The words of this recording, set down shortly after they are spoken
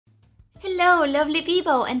Hello lovely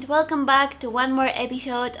people and welcome back to one more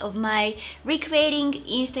episode of my recreating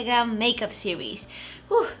Instagram makeup series.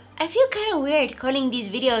 Whew, I feel kind of weird calling these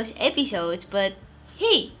videos episodes, but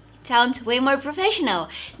hey, it sounds way more professional.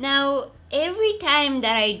 Now, every time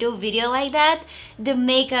that I do video like that, the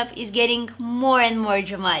makeup is getting more and more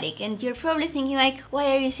dramatic, and you're probably thinking like,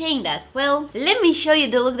 why are you saying that? Well, let me show you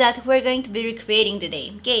the look that we're going to be recreating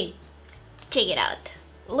today. Okay, check it out.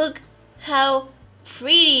 Look how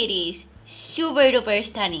pretty it is. Super duper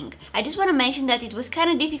stunning. I just want to mention that it was kind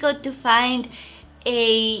of difficult to find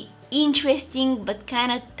a interesting but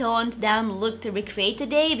kind of toned down look to recreate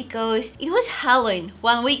today because it was Halloween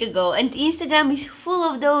 1 week ago and Instagram is full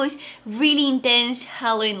of those really intense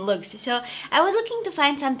Halloween looks. So I was looking to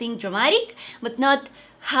find something dramatic but not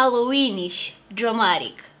Halloweenish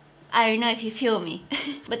dramatic. I don't know if you feel me.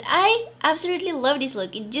 But I absolutely love this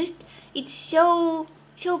look. It's so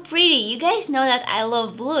pretty. You guys know that I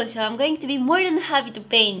love blue, so I'm going to be more than happy to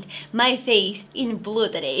paint my face in blue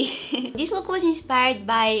today. This look was inspired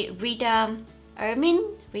by Rita Armin.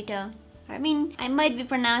 I might be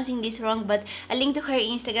pronouncing this wrong, but a link to her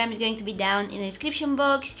Instagram is going to be down in the description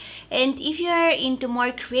box. And if you are into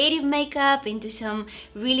more creative makeup, into some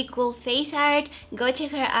really cool face art, go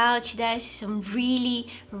check her out. She does some really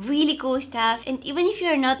cool stuff. And even if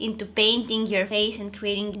you're not into painting your face and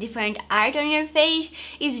creating different art on your face,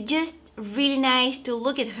 it's just really nice to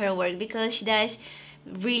look at her work because she does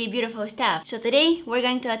really beautiful stuff. So today we're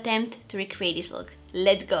going to attempt to recreate this look.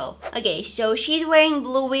 Let's go. Okay, so she's wearing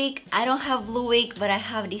blue wig. I don't have blue wig, but I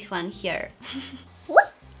have this one here.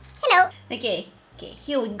 What? Hello. Okay,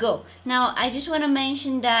 here we go. Now I just want to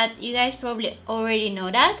mention that you guys probably already know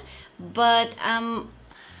that, but I'm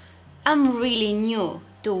really new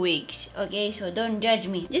to wigs, okay, so don't judge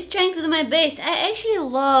me. Just trying to do my best. I actually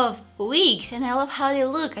love wigs and I love how they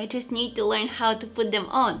look. I just need to learn how to put them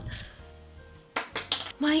on.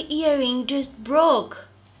 My earring just broke.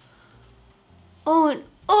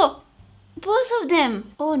 Oh, both of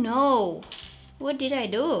them. Oh no, what did I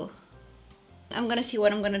do? I'm gonna see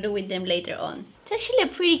what I'm gonna do with them later on. It's actually a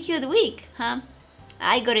pretty cute wig, huh?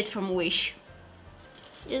 I got it from Wish.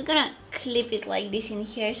 Just gonna clip it like this in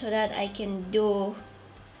here so that I can do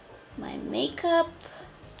my makeup.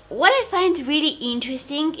 What I find really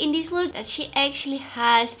interesting in this look that she actually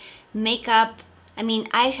has makeup,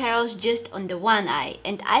 eyeshadows just on the one eye,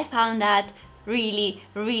 and I found that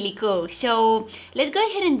really cool. So let's go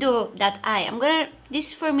ahead and do that eye.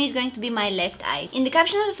 This for me is going to be my left eye. In the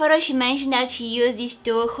caption of the photo she mentioned that she used these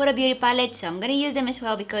two Huda Beauty palettes, so I'm gonna use them as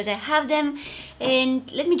well because I have them. And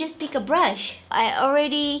let me just pick a brush. I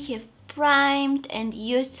already have primed and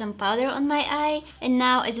used some powder on my eye, and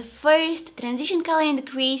now as a first transition color in the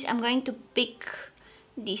crease I'm going to pick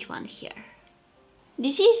this one here.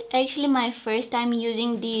 This is actually my first time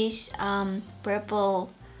using this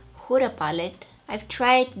purple Huda palette. I've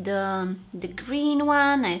tried the green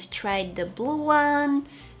one, I've tried the blue one.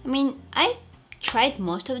 I tried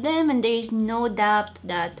most of them and there is no doubt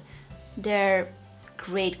that they're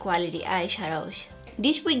great quality eyeshadows.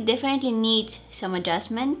 This wig definitely needs some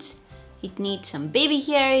adjustments. It needs some baby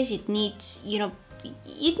hairs, it needs,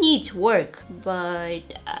 it needs work, but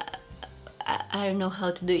I don't know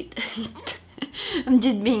how to do it. I'm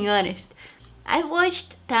just being honest. I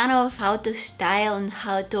watched a ton of how to style and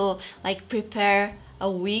how to prepare a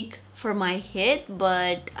wig for my head,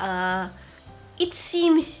 but it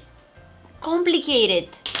seems complicated.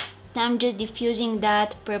 I'm just diffusing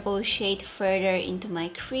that purple shade further into my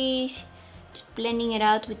crease, just blending it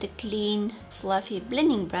out with a clean fluffy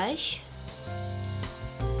blending brush.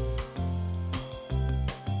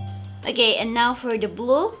 Okay, and now for the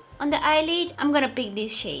blue on the eyelid, I'm gonna pick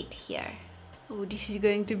this shade here. Oh, this is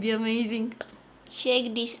going to be amazing.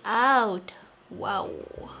 Check this out. Wow.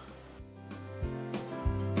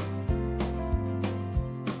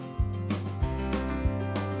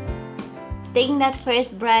 Taking that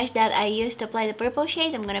first brush that I used to apply the purple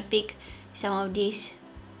shade, I'm gonna pick some of this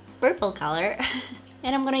purple color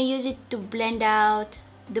and I'm gonna use it to blend out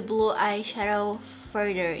the blue eyeshadow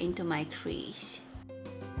further into my crease.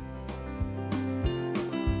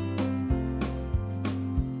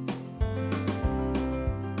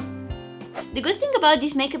 The good thing about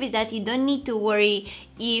this makeup is that you don't need to worry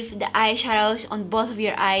if the eyeshadows on both of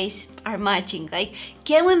your eyes are matching.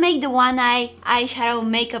 Can we make the one eye eyeshadow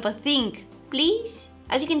makeup a thing, please?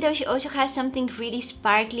 As you can tell, she also has something really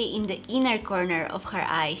sparkly in the inner corner of her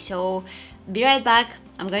eye. So be right back.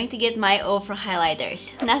 I'm going to get my Ofra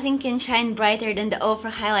highlighters. Nothing can shine brighter than the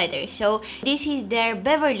Ofra highlighters. So this is their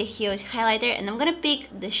Beverly Hills highlighter and I'm gonna pick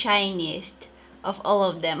the shiniest of all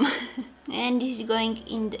of them. And this is going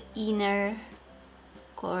in the inner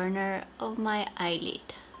corner of my eyelid.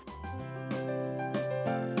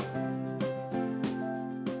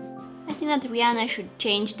 I think that Rihanna should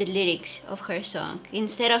change the lyrics of her song.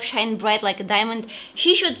 Instead of shine bright like a diamond,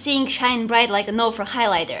 she should sing shine bright like a no for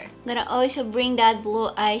highlighter. I'm gonna also bring that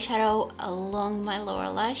blue eyeshadow along my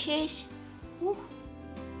lower lashes. Ooh.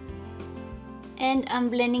 And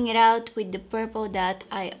I'm blending it out with the purple that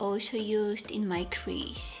I also used in my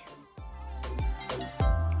crease.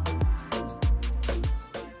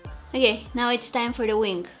 Okay, now it's time for the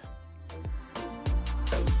wing.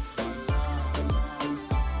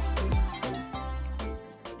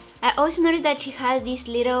 I also noticed that she has this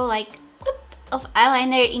little like whoop of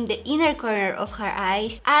eyeliner in the inner corner of her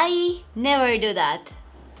eyes. I never do that.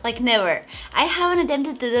 Like never. I haven't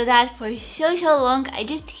attempted to do that for so long. I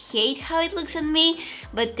just hate how it looks on me.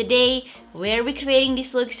 But today we're recreating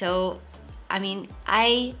this look, so I mean,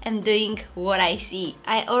 I am doing what I see.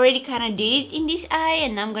 I already kind of did it in this eye,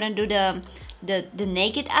 and I'm gonna do the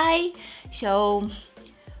naked eye. So,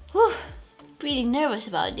 whew, pretty nervous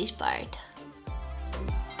about this part.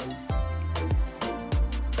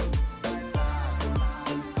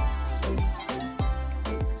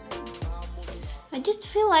 I just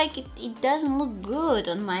feel like it doesn't look good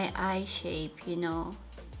on my eye shape, you know.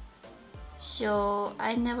 So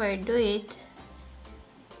I never do it,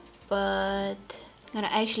 but I'm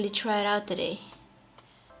gonna actually try it out today.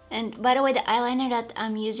 And by the way, the eyeliner that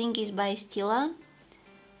I'm using is by Stila.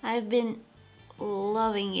 I've been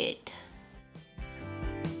loving it.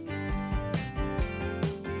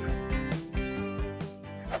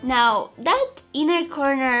 Now that inner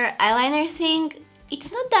corner eyeliner thing, it's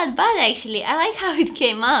not that bad actually. I like how it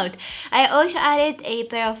came out. I also added a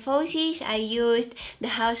pair of falsies. I used the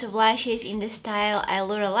House of Lashes in the style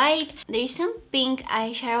Allure Light. There is some pink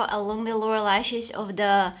eyeshadow along the lower lashes of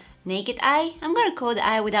the naked eye. I'm gonna call the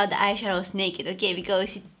eye without the eyeshadows naked, okay?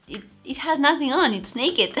 Because it has nothing on, it's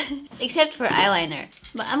naked. Except for eyeliner.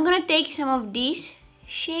 But I'm gonna take some of this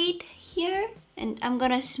shade here and I'm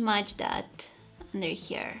gonna smudge that under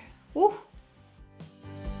here. Woo!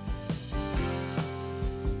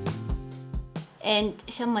 And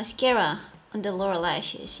some mascara on the lower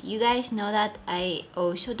lashes. You guys know that I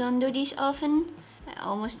also don't do this often. I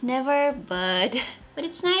almost never, but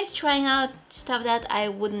it's nice trying out stuff that I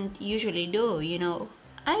wouldn't usually do, you know.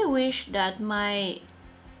 I wish that my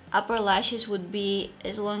upper lashes would be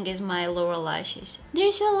as long as my lower lashes.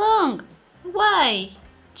 They're so long! Why?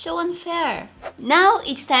 It's so unfair. Now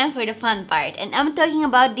it's time for the fun part, and I'm talking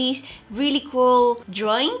about this really cool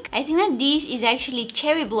drawing. I think that this is actually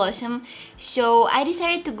cherry blossom, so I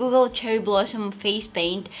decided to Google cherry blossom face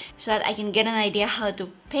paint so that I can get an idea how to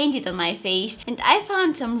paint it on my face, and I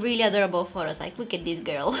found some really adorable photos. Like, look at this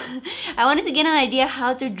girl. I wanted to get an idea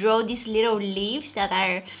how to draw these little leaves that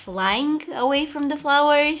are flying away from the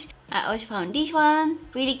flowers. I also found this one,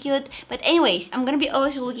 really cute. But anyways, I'm gonna be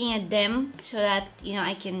also looking at them so that, you know,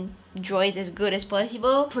 I can draw it as good as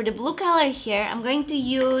possible. For the blue color here, I'm going to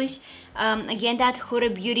use, again, that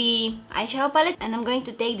Huda Beauty eyeshadow palette. And I'm going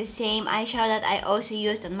to take the same eyeshadow that I also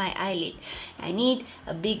used on my eyelid. I need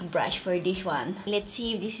a big brush for this one. Let's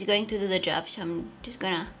see if this is going to do the job. So I'm just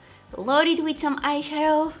gonna load it with some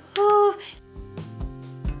eyeshadow. Ooh.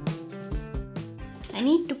 I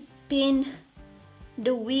need to pin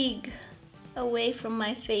the wig away from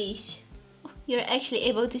my face. You're actually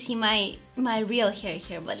able to see my real hair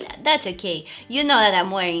here, but that's okay. You know that I'm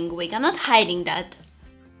wearing a wig. I'm not hiding that.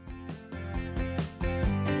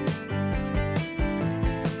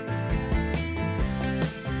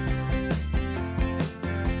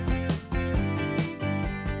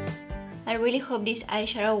 I really hope this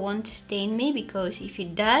eyeshadow won't stain me, because if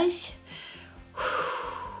it does,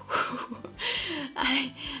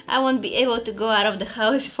 I won't be able to go out of the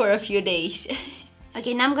house for a few days.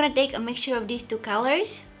 Okay, now I'm gonna take a mixture of these two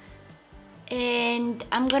colors and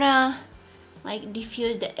I'm gonna like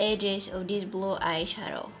diffuse the edges of this blue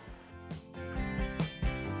eyeshadow.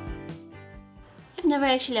 I've never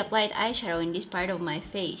actually applied eyeshadow in this part of my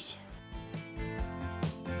face.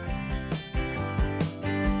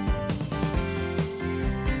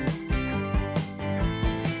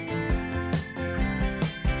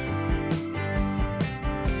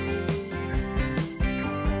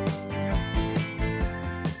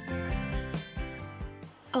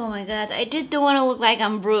 Oh my god, I just don't want to look like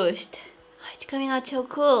I'm bruised. It's coming out so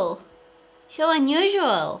cool. So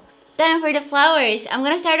unusual. Time for the flowers. I'm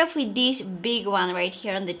gonna start off with this big one right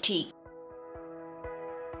here on the cheek.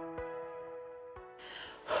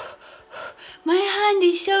 My hand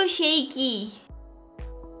is so shaky.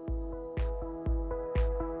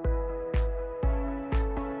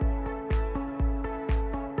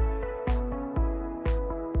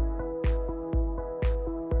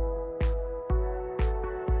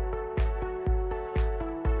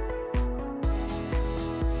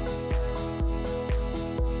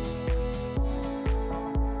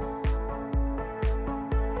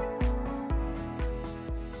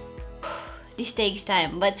 this takes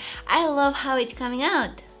time, but I love how it's coming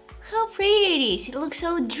out. How pretty it is. It looks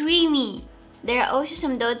so dreamy. There are also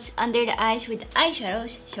some dots under the eyes with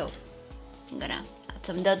eyeshadows, so I'm gonna add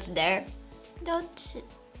some dots there. Dots,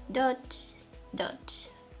 dots, dots,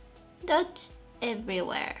 dots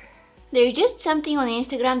everywhere. There's just something on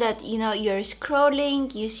Instagram that, you know, you're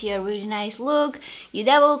scrolling, you see a really nice look, you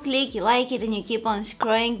double click, you like it, and you keep on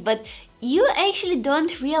scrolling, but you actually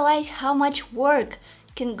don't realize how much work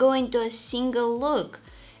can go into a single look.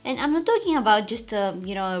 And I'm not talking about just a,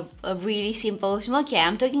 you know, a really simple smoky eye.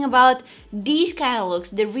 I'm talking about these kind of looks,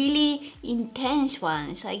 the really intense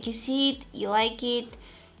ones. Like you see it, you like it,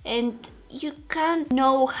 and you can't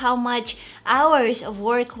know how much hours of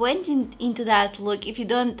work went into that look if you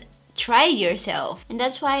don't try it yourself. And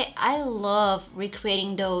that's why I love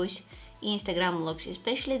recreating those Instagram looks,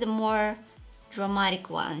 especially the more dramatic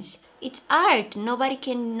ones. It's art, nobody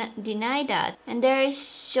can deny that. And there are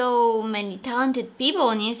so many talented people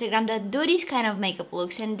on Instagram that do this kind of makeup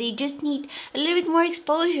looks, and they just need a little bit more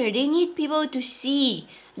exposure. They need people to see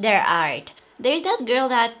their art. There's that girl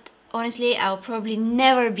that honestly I'll probably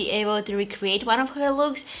never be able to recreate one of her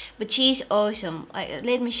looks, but she's awesome.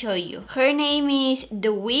 Let me show you. Her name is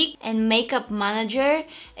The Wig and Makeup Manager,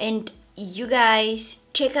 and you guys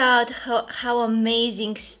check out how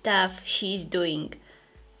amazing stuff she's doing.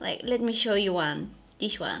 Like, let me show you one.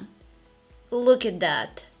 This one. Look at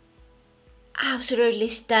that. Absolutely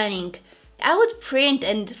stunning. I would print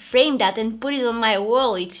and frame that and put it on my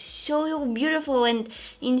wall. It's so beautiful and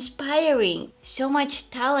inspiring. So much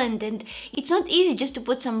talent, and it's not easy just to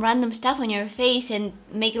put some random stuff on your face and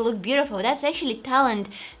make it look beautiful. That's actually talent,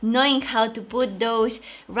 knowing how to put those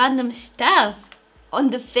random stuff on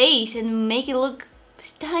the face and make it look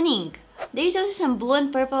stunning. There is also some blue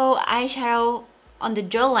and purple eyeshadow on the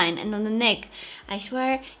jawline and on the neck. I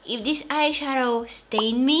swear, if this eyeshadow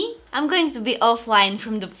stain me, I'm going to be offline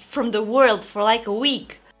from the world for like a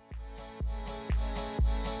week.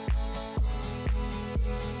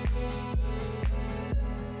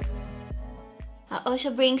 I'll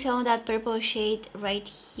also bring some of that purple shade right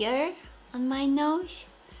here on my nose.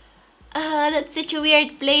 That's such a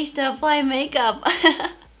weird place to apply makeup.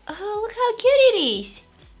 Oh, look how cute it is.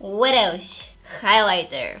 What else?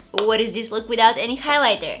 Highlighter. What is this look without any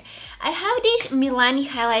highlighter? I have this Milani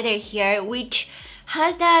highlighter here, which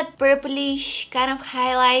has that purplish kind of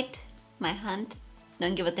highlight. My hand,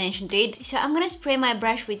 don't give attention to it. So I'm gonna spray my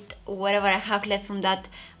brush with whatever I have left from that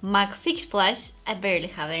MAC Fix Plus. I barely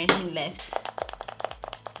have anything left.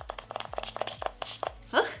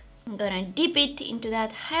 Oh, I'm gonna dip it into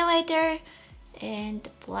that highlighter and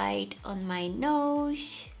apply it on my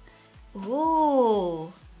nose.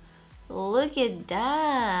 Ooh. Look at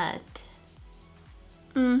that.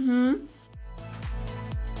 I don't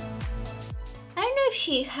know if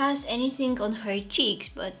she has anything on her cheeks,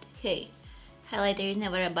 but hey, highlighter is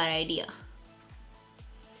never a bad idea.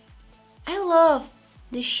 I love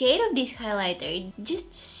the shade of this highlighter. It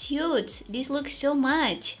just suits this look so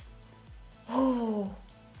much. Oh,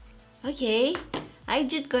 okay. I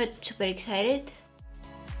just got super excited.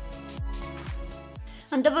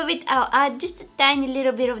 On top of it, I'll add just a tiny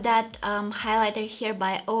little bit of that highlighter here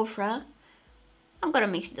by Ofra. I'm gonna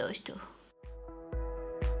mix those two.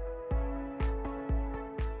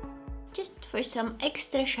 Just for some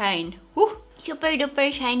extra shine. Woo! Super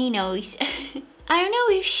duper shiny nose. I don't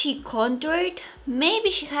know if she contoured.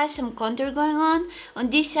 Maybe she has some contour going on. On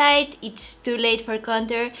this side, it's too late for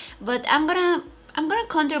contour, but I'm gonna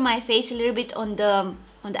contour my face a little bit on the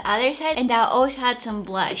other side, and I'll also add some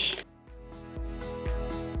blush.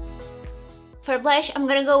 For blush, I'm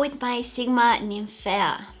gonna go with my Sigma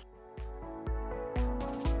Nymphea.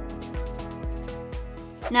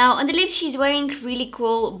 Now on the lips, she's wearing really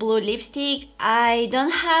cool blue lipstick. I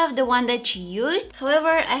don't have the one that she used.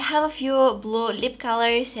 However, I have a few blue lip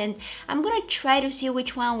colors, and I'm gonna try to see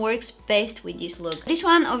which one works best with this look. This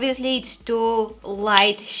one, obviously, it's too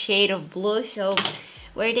light shade of blue, so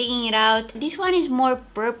we're taking it out. This one is more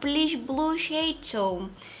purplish blue shade, so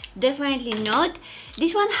definitely not.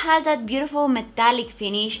 This one has that beautiful metallic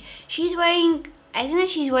finish. She's wearing, I think that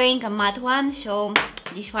she's wearing a matte one, so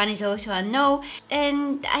this one is also a no.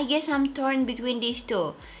 And I guess I'm torn between these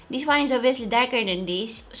two. This one is obviously darker than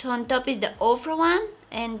this. So on top is the Ofra one,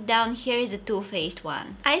 and down here is the Too Faced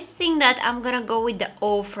one. I think that I'm gonna go with the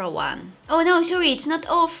Ofra one. Oh no, sorry, it's not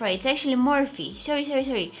Ofra, it's actually Morphe.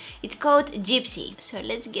 Sorry. It's called Gypsy. So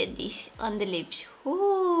let's get this on the lips.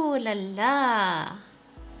 Ooh la la.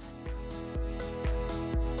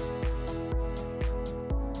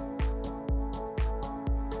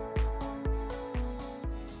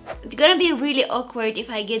 It's gonna be really awkward if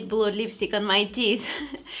I get blue lipstick on my teeth.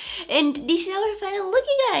 And this is our final look,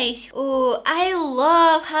 you guys. Oh, I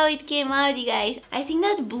love how it came out, you guys. I think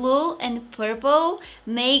that blue and purple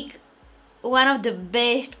make one of the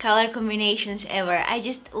best color combinations ever. I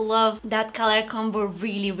just love that color combo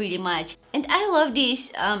really much. And I love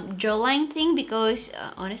this jawline thing because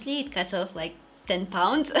honestly it cuts off like 10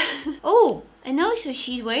 pounds. Oh, and also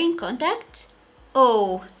she's wearing contacts.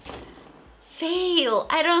 Oh, fail,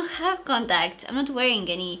 I don't have contacts. I'm not wearing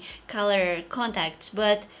any color contacts,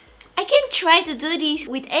 but I can try to do this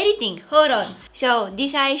with editing. Hold on. So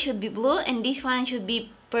this eye should be blue and this one should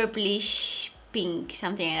be purplish pink,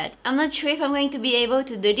 something like that. I'm not sure if I'm going to be able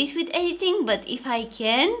to do this with editing, but if I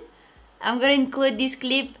can, I'm gonna include this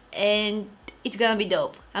clip and it's gonna be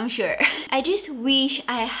dope, I'm sure. I just wish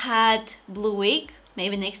I had blue wig,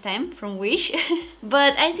 maybe next time from Wish.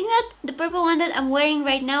 But I think that the purple one that I'm wearing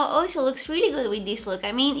right now also looks really good with this look.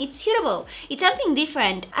 I mean, it's suitable. It's something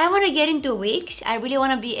different. I want to get into wigs. I really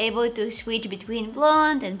want to be able to switch between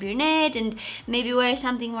blonde and brunette and maybe wear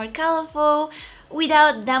something more colorful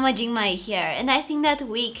without damaging my hair. And I think that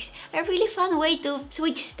wigs are a really fun way to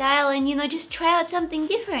switch style and, you know, just try out something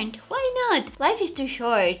different. Why not? Life is too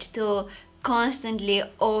short to constantly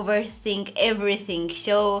overthink everything.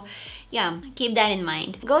 So yeah, keep that in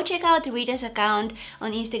mind. Go check out Rita's account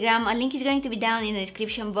on Instagram. A link is going to be down in the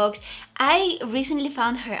description box. I recently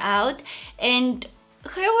found her out and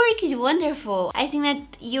her work is wonderful. I think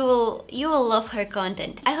that you will love her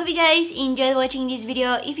content. I hope you guys enjoyed watching this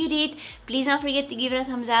video. If you did, please don't forget to give it a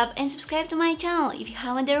thumbs up and subscribe to my channel if you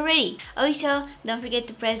haven't already. Also, don't forget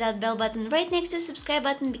to press that bell button right next to the subscribe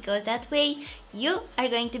button because that way you are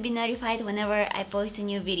going to be notified whenever I post a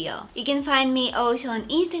new video. You can find me also on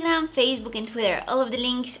Instagram, Facebook and Twitter. All of the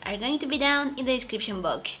links are going to be down in the description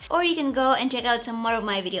box. Or you can go and check out some more of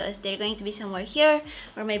my videos. They're going to be somewhere here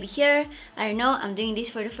or maybe here. I don't know, I'm doing this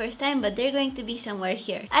for the first time, but they're going to be somewhere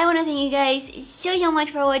here. I want to thank you guys so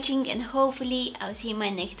much for watching and hopefully I'll see you in my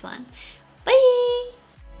next one. Bye!